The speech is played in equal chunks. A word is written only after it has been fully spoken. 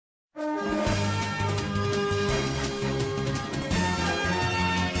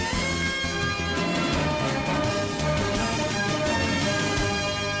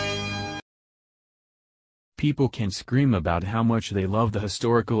People can scream about how much they love the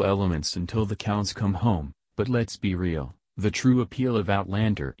historical elements until the counts come home, but let's be real, the true appeal of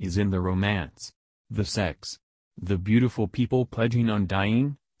Outlander is in the romance. The sex. The beautiful people pledging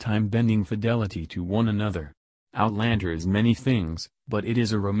undying, time-bending fidelity to one another. Outlander is many things, but it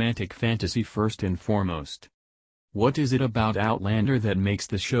is a romantic fantasy first and foremost. What is it about Outlander that makes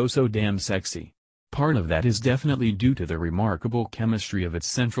the show so damn sexy? Part of that is definitely due to the remarkable chemistry of its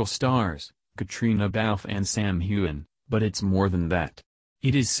central stars, Katrina Balfe and Sam Heughan, but it's more than that.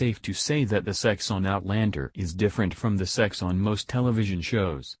 It is safe to say that the sex on Outlander is different from the sex on most television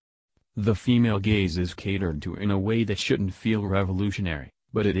shows. The female gaze is catered to in a way that shouldn't feel revolutionary,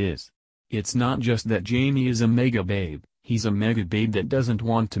 but it is. It's not just that Jamie is a mega babe, he's a mega babe that doesn't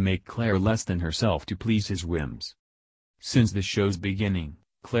want to make Claire less than herself to please his whims. Since the show's beginning,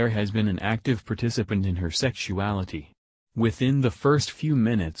 Claire has been an active participant in her sexuality. Within the first few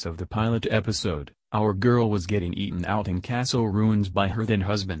minutes of the pilot episode, our girl was getting eaten out in castle ruins by her then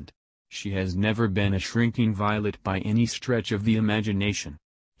husband. She has never been a shrinking violet by any stretch of the imagination.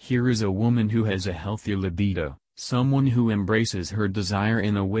 Here is a woman who has a healthy libido, someone who embraces her desire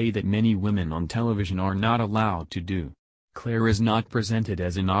in a way that many women on television are not allowed to do. Claire is not presented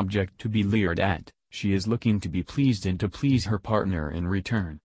as an object to be leered at, she is looking to be pleased and to please her partner in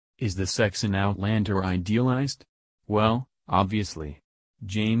return. Is the sex in Outlander idealized? Well, obviously.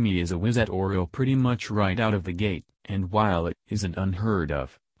 Jamie is a whiz at oral pretty much right out of the gate, and while it isn't unheard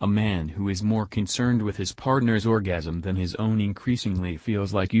of, a man who is more concerned with his partner's orgasm than his own increasingly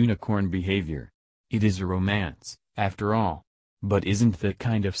feels like unicorn behavior. It is a romance, after all. But isn't that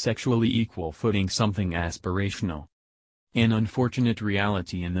kind of sexually equal footing something aspirational? An unfortunate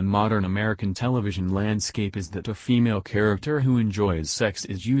reality in the modern American television landscape is that a female character who enjoys sex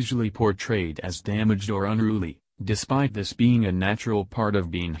is usually portrayed as damaged or unruly, despite this being a natural part of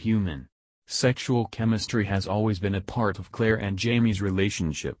being human. Sexual chemistry has always been a part of Claire and Jamie's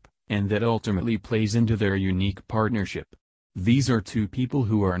relationship, and that ultimately plays into their unique partnership. These are two people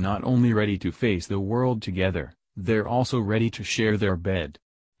who are not only ready to face the world together, they're also ready to share their bed.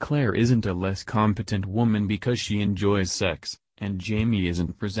 Claire isn't a less competent woman because she enjoys sex, and Jamie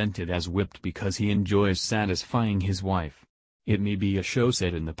isn't presented as whipped because he enjoys satisfying his wife. It may be a show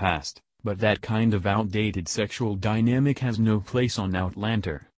set in the past, but that kind of outdated sexual dynamic has no place on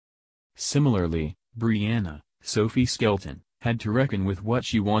Outlander. Similarly, Brianna, Sophie Skelton, had to reckon with what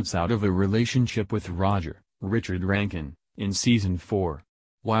she wants out of a relationship with Roger, Richard Rankin, in Season 4.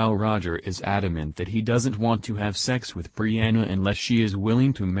 While Roger is adamant that he doesn't want to have sex with Brianna unless she is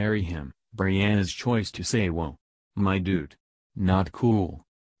willing to marry him, Brianna's choice to say "whoa, my dude, not cool,"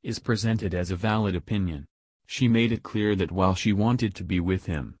 is presented as a valid opinion. She made it clear that while she wanted to be with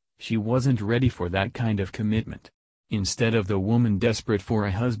him, she wasn't ready for that kind of commitment. Instead of the woman desperate for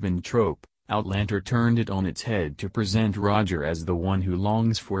a husband trope, Outlander turned it on its head to present Roger as the one who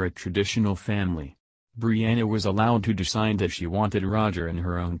longs for a traditional family. Brianna was allowed to decide that she wanted Roger in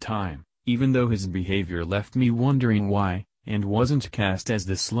her own time, even though his behavior left me wondering why, and wasn't cast as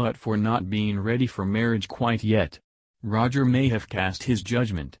the slut for not being ready for marriage quite yet. Roger may have cast his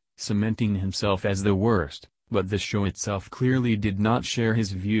judgment, cementing himself as the worst, but the show itself clearly did not share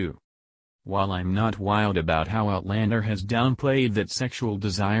his view. While I'm not wild about how Outlander has downplayed that sexual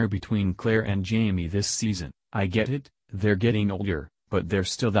desire between Claire and Jamie this season, I get it, they're getting older, but they're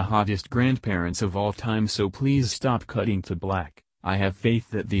still the hottest grandparents of all time, so please stop cutting to black. I have faith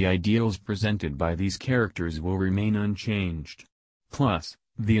that the ideals presented by these characters will remain unchanged. Plus,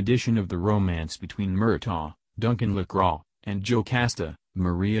 the addition of the romance between Murtaugh, Duncan LaCroix, and Jocasta,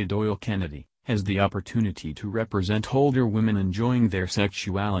 Maria Doyle Kennedy, has the opportunity to represent older women enjoying their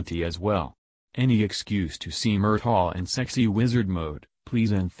sexuality as well. Any excuse to see Murtaugh in sexy wizard mode,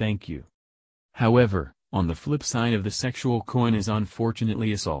 please and thank you. However, on the flip side of the sexual coin is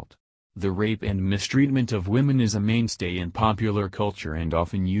unfortunately assault. The rape and mistreatment of women is a mainstay in popular culture and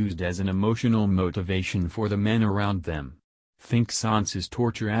often used as an emotional motivation for the men around them. Think Sansa's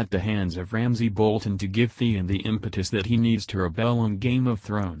torture at the hands of Ramsay Bolton to give Theon the impetus that he needs to rebel on Game of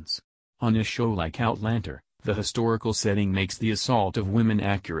Thrones. On a show like Outlander, the historical setting makes the assault of women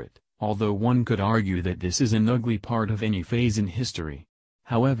accurate, although one could argue that this is an ugly part of any phase in history.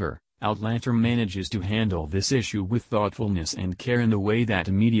 However, Outlander manages to handle this issue with thoughtfulness and care in a way that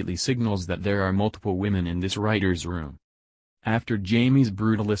immediately signals that there are multiple women in this writer's room. After Jamie's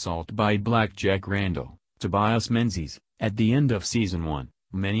brutal assault by Blackjack Randall, Tobias Menzies, at the end of Season 1,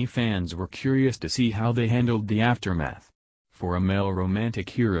 many fans were curious to see how they handled the aftermath. For a male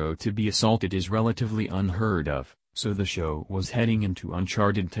romantic hero to be assaulted is relatively unheard of, so the show was heading into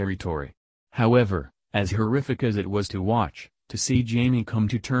uncharted territory. However, as horrific as it was to watch, To see Jamie come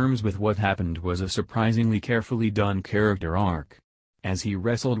to terms with what happened was a surprisingly carefully done character arc. As he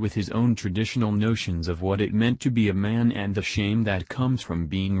wrestled with his own traditional notions of what it meant to be a man and the shame that comes from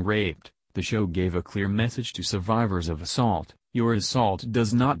being raped, the show gave a clear message to survivors of assault: your assault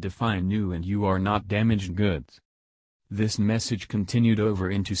does not define you and you are not damaged goods. This message continued over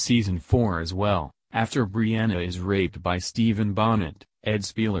into Season 4 as well, after Brianna is raped by Stephen Bonnet, Ed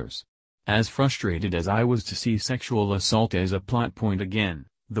Spielers. As frustrated as I was to see sexual assault as a plot point again,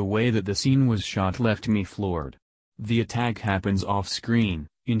 the way that the scene was shot left me floored. The attack happens off-screen,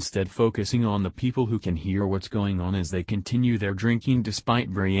 instead focusing on the people who can hear what's going on as they continue their drinking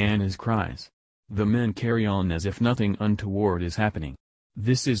despite Brianna's cries. The men carry on as if nothing untoward is happening.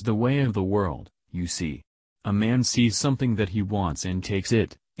 This is the way of the world, you see. A man sees something that he wants and takes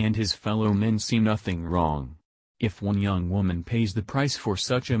it, and his fellow men see nothing wrong. If one young woman pays the price for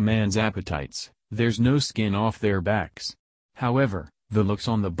such a man's appetites, there's no skin off their backs. However, the looks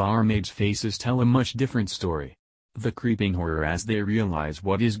on the barmaids' faces tell a much different story. The creeping horror as they realize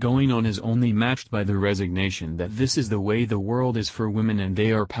what is going on is only matched by the resignation that this is the way the world is for women and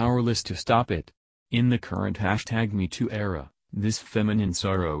they are powerless to stop it. In the current #MeToo era, this feminine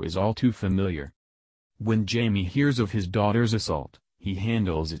sorrow is all too familiar. When Jamie hears of his daughter's assault, he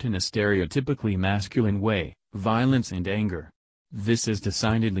handles it in a stereotypically masculine way: violence and anger. This is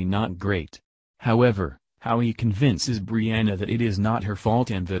decidedly not great. However, how he convinces Brianna that it is not her fault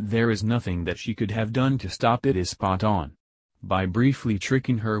and that there is nothing that she could have done to stop it is spot on. By briefly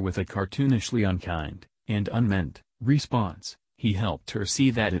tricking her with a cartoonishly unkind, and unmeant, response, he helped her see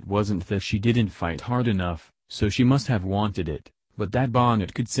that it wasn't that she didn't fight hard enough, so she must have wanted it, but that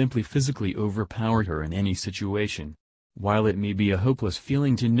Bonnet could simply physically overpower her in any situation. While it may be a hopeless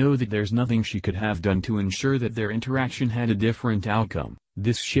feeling to know that there's nothing she could have done to ensure that their interaction had a different outcome,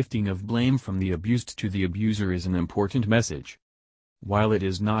 this shifting of blame from the abused to the abuser is an important message. While it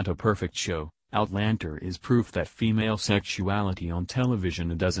is not a perfect show, Outlander is proof that female sexuality on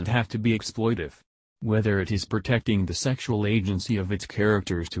television doesn't have to be exploitive. Whether it is protecting the sexual agency of its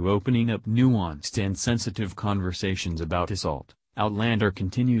characters to opening up nuanced and sensitive conversations about assault, Outlander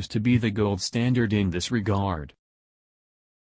continues to be the gold standard in this regard.